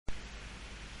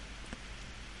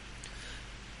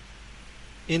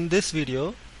In this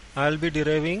video, I will be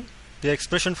deriving the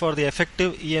expression for the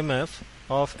effective EMF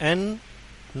of n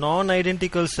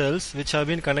non-identical cells which have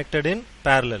been connected in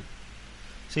parallel.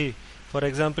 See, for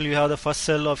example, you have the first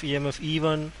cell of EMF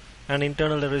E1 and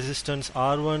internal resistance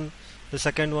R1, the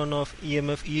second one of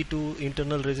EMF E2,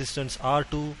 internal resistance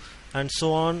R2, and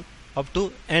so on up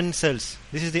to n cells.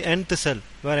 This is the nth cell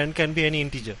where n can be any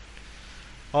integer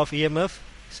of EMF,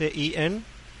 say En,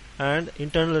 and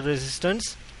internal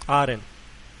resistance Rn,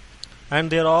 and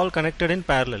they are all connected in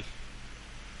parallel.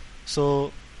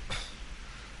 So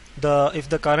if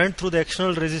the current through the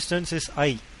external resistance is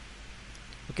I,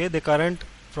 okay, the current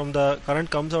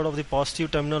comes out of the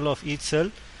positive terminal of each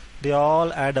cell, they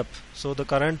all add up. So the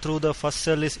current through the first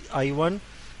cell is I1,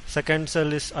 second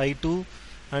cell is I2,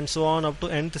 and so on up to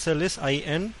nth cell is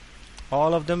In.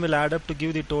 All of them will add up to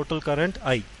give the total current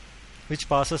I, which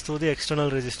passes through the external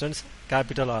resistance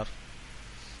capital R.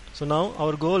 So now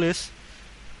our goal is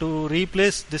to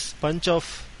replace this bunch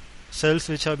of cells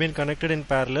which have been connected in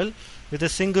parallel with a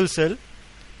single cell,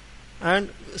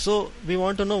 and so we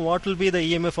want to know what will be the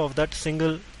EMF of that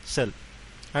single cell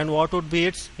and what would be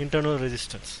its internal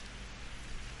resistance.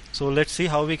 So let's see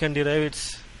how we can derive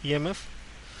its EMF.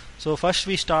 So first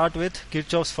we start with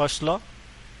Kirchhoff's first law,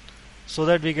 so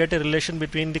that we get a relation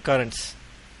between the currents.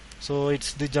 So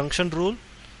it's the junction rule.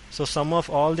 So sum of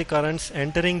all the currents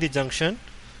entering the junction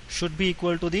should be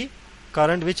equal to the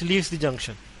current which leaves the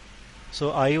junction.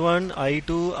 So I1,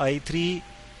 I2, I3,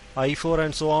 I4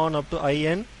 and so on up to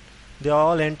In, they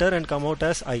all enter and come out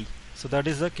as I. So that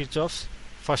is the Kirchhoff's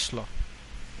first law.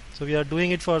 So we are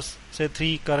doing it for say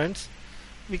 3 currents.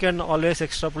 We can always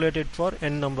extrapolate it for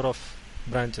n number of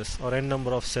branches or n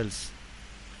number of cells.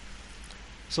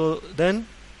 So then,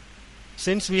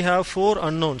 since we have 4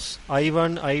 unknowns,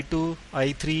 I1, I2,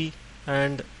 I3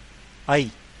 and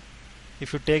I,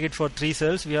 if you take it for 3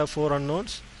 cells, we have 4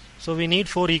 unknowns. So we need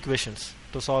 4 equations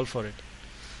to solve for it.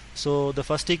 So the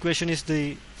first equation is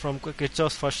from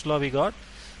Kirchhoff's first law we got.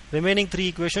 Remaining 3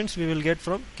 equations we will get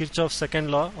from Kirchhoff's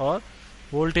second law or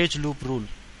voltage loop rule.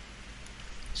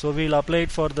 So we will apply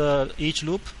it for each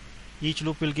loop. Each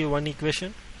loop will give one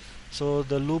equation. So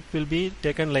the loop will be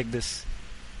taken like this.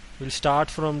 We'll start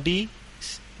from D,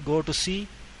 go to C,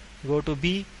 go to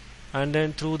B, and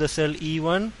then through the cell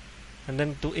E1 and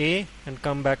then to A and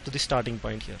come back to the starting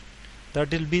point here.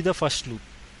 That will be the first loop,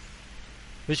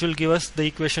 which will give us the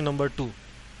equation number 2.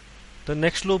 The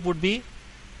next loop would be,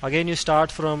 again you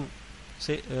start from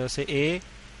say A,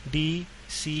 D,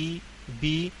 C,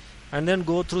 B, and then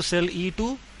go through cell E2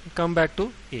 and come back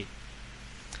to A.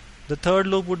 The third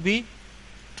loop would be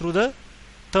through the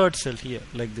third cell here,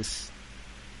 like this.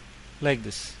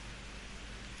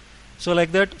 So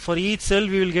like that, for each cell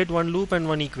we will get one loop and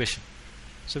one equation.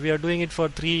 So we are doing it for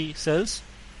 3 cells.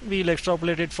 We will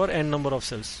extrapolate it for n number of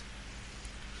cells.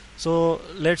 So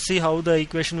let's see how the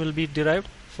equation will be derived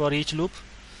for each loop.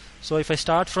 So if I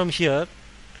start from here,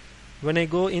 when I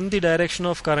go in the direction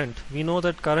of current, we know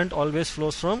that current always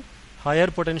flows from higher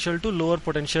potential to lower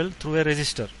potential through a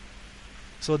resistor.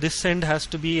 So this end has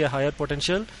to be a higher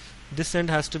potential, this end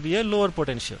has to be a lower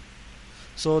potential.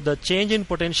 So the change in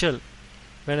potential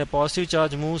when a positive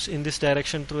charge moves in this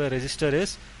direction through a resistor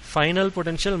is final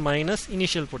potential minus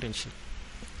initial potential.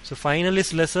 So final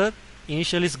is lesser,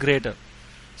 initial is greater.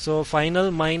 So final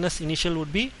minus initial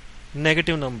would be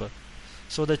negative number.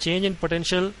 So the change in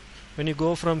potential when you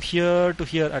go from here to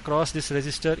here across this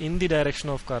resistor in the direction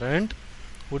of current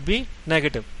would be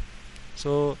negative.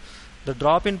 So the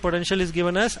drop in potential is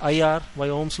given as IR by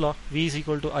Ohm's law. V is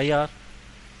equal to IR.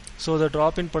 So the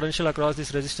drop in potential across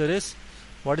this resistor is,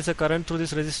 what is the current through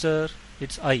this resistor?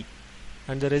 It's I,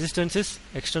 and the resistance is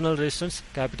external resistance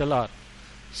capital R.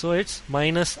 So it's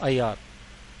minus IR.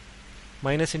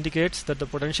 Minus indicates that the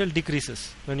potential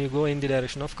decreases when you go in the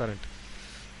direction of current.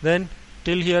 Then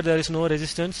till here there is no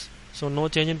resistance, so no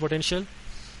change in potential.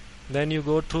 Then you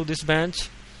go through this branch,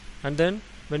 and then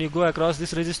when you go across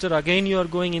this resistor, again you are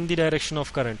going in the direction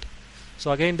of current.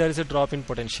 So again there is a drop in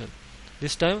potential.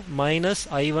 This time minus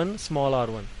I1 small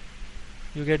r1.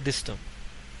 You get this term.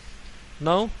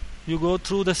 Now you go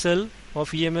through the cell of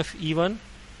EMF E1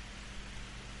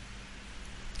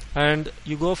 and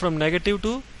you go from negative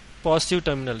to positive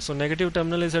terminal. So negative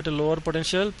terminal is at a lower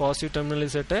potential, positive terminal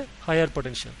is at a higher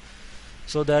potential.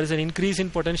 So there is an increase in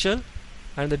potential,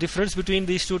 and the difference between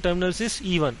these two terminals is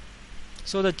E1.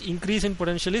 So the increase in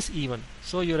potential is E1.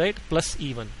 So you write plus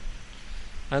E1.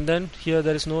 And then here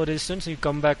there is no resistance, you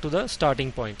come back to the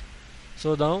starting point.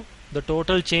 So now the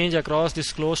total change across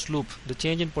this closed loop, the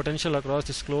change in potential across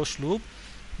this closed loop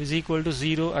is equal to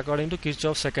 0 according to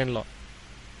Kirchhoff's second law.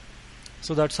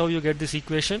 So that's how you get this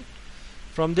equation.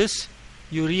 From this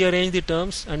you rearrange the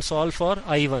terms and solve for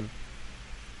I1.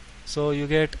 So you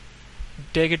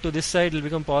take it to this side, it will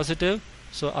become positive.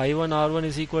 So I1 R1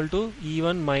 is equal to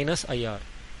E1 minus IR.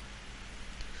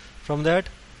 From that,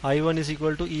 I1 is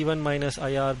equal to E1 minus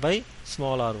IR by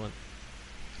small r1.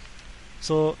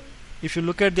 So if you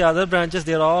look at the other branches,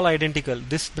 they are all identical.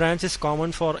 This branch is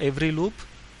common for every loop.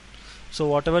 So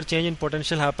whatever change in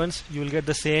potential happens, you will get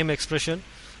the same expression,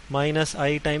 minus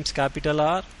I times capital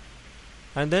R.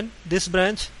 And then this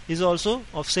branch is also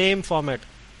of same format.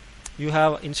 You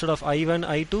have, instead of I1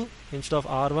 I2, instead of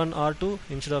R1 R2,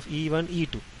 instead of E1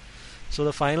 E2. So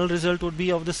the final result would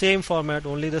be of the same format,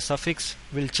 only the suffix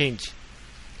will change.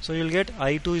 So you will get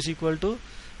I2 is equal to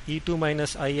E2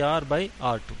 minus IR by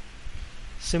R2.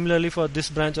 Similarly for this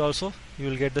branch also, you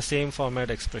will get the same format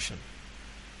expression.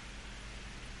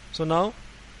 So now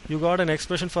you got an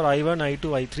expression for I1,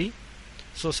 I2, I3.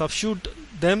 So substitute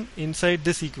them inside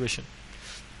this equation.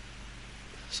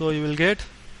 So you will get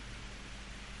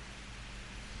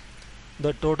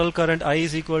the total current I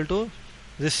is equal to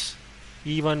this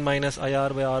E1 minus IR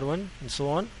by R1 and so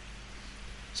on.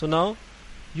 So now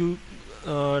you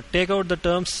take out the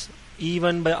terms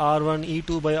E1 by R1,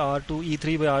 E2 by R2,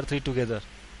 E3 by R3 together.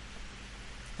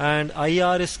 And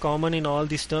IR is common in all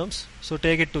these terms, so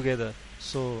take it together.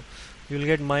 So you will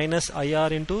get minus IR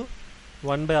into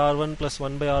 1 by R1 plus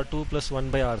 1 by R2 plus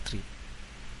 1 by R3.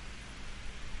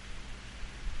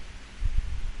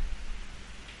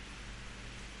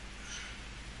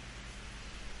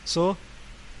 So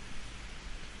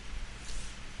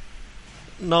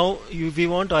now we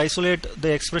want to isolate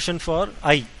the expression for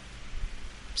I,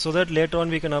 so that later on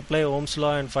we can apply Ohm's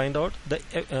law and find out the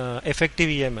effective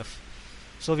EMF.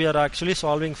 So we are actually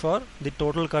solving for the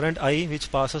total current I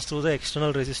which passes through the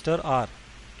external resistor R.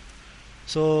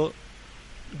 So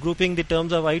grouping the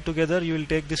terms of I together, you will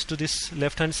take this to this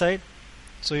left hand side.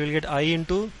 So you will get I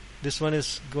into, this one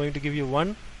is going to give you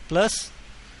 1 plus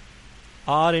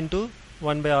R into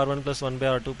 1 by R1 plus 1 by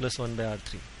R2 plus 1 by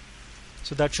R3.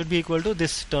 So that should be equal to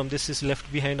this term. This is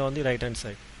left behind on the right hand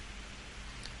side.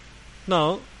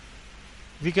 Now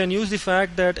we can use the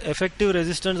fact that effective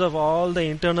resistance of all the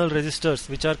internal resistors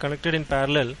which are connected in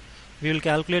parallel, we will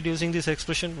calculate using this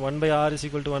expression 1 by R is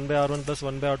equal to 1 by R1 plus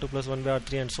 1 by R2 plus 1 by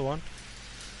R3 and so on.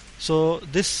 So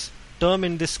this term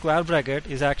in this square bracket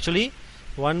is actually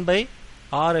 1 by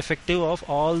R effective of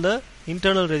all the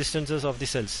internal resistances of the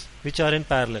cells which are in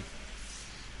parallel.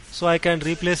 So I can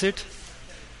replace it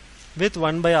with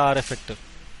 1 by R effective.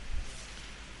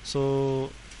 So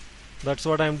that's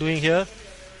what I am doing here.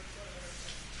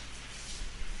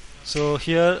 So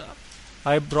here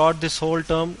I brought this whole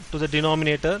term to the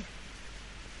denominator.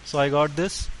 So I got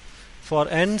this. For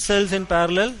n cells in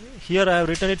parallel, here I have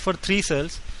written it for 3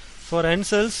 cells. For n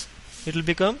cells, it will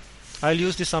become, I will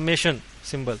use the summation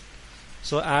symbol.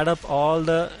 So add up all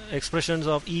the expressions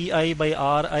of EI by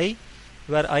RI,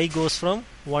 where I goes from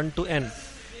 1 to n.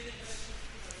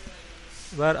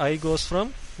 Where I goes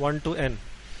from 1 to n.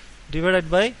 Divided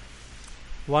by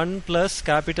 1 plus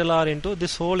capital R into,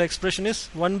 this whole expression is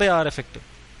 1 by R effective.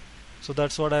 So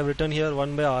that's what I have written here,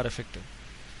 1 by R effective.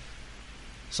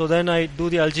 So then I do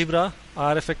the algebra,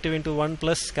 R effective into 1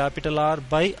 plus capital R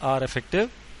by R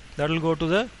effective. That will go to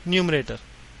the numerator.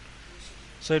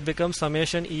 So it becomes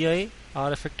summation EI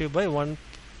R effective by 1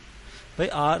 by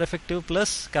R effective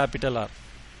plus capital R.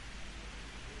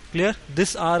 Clear?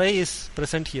 This RI is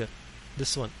present here.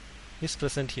 This one is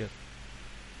present here.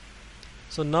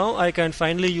 So now I can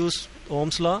finally use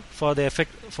Ohm's law for the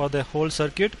effect for the whole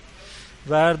circuit,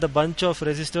 where the bunch of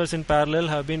resistors in parallel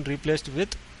have been replaced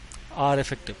with R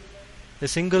effective, a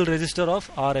single resistor of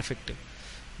R effective.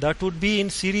 That would be in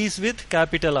series with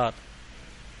capital R.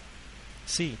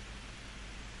 See,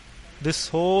 this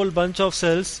whole bunch of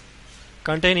cells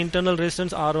contain internal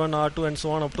resistance R1, R2 and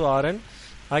so on up to Rn.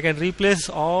 I can replace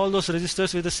all those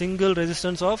resistors with a single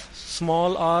resistance of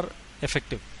small r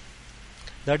effective.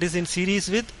 That is in series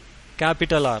with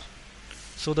capital R.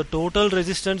 So the total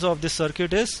resistance of this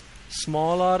circuit is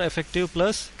small r effective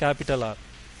plus capital R.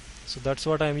 So that's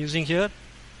what I am using here.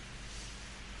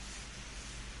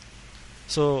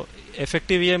 So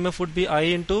effective EMF would be I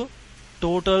into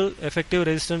total effective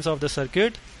resistance of the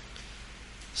circuit.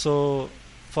 So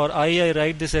for I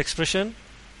write this expression,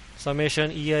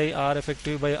 summation EI R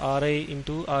effective by RI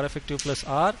into R effective plus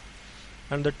R,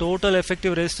 and the total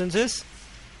effective resistance is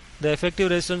the effective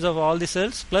resistance of all the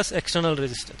cells plus external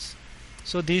resistance.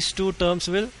 So these two terms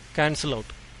will cancel out,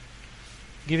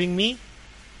 giving me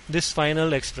this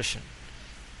final expression.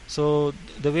 So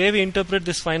the way we interpret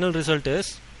this final result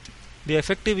is, the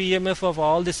effective EMF of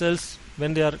all the cells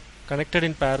when they are connected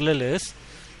in parallel is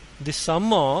the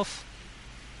sum of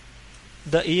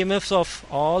the EMFs of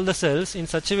all the cells in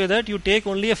such a way that you take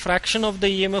only a fraction of the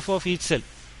EMF of each cell.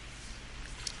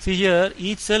 See here,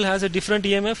 each cell has a different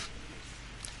EMF,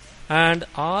 and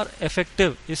R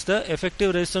effective is the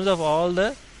effective resistance of all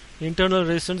the internal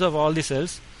resistance of all the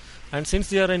cells, and since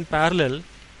they are in parallel,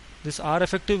 this R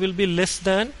effective will be less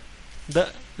than the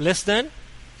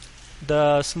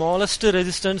smallest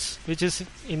resistance which is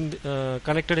in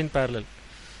connected in parallel.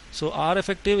 So R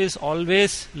effective is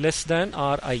always less than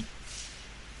Ri.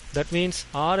 That means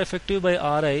R effective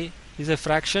by Ri is a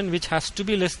fraction which has to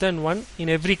be less than 1 in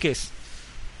every case.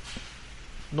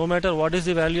 No matter what is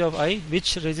the value of I,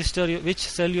 which resistor, which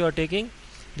cell you are taking,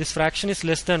 this fraction is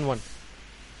less than 1.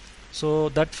 So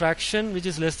that fraction which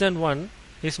is less than 1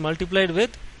 is multiplied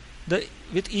with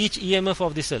each EMF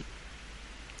of the cell.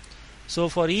 So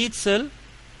for each cell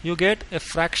you get a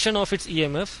fraction of its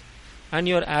EMF, and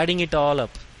you are adding it all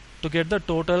up to get the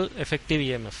total effective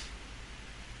EMF.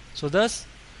 So thus,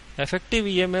 effective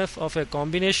EMF of a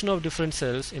combination of different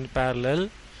cells in parallel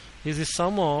is the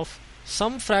sum of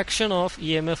some fraction of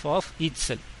EMF of each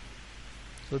cell.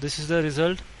 So this is the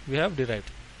result we have derived.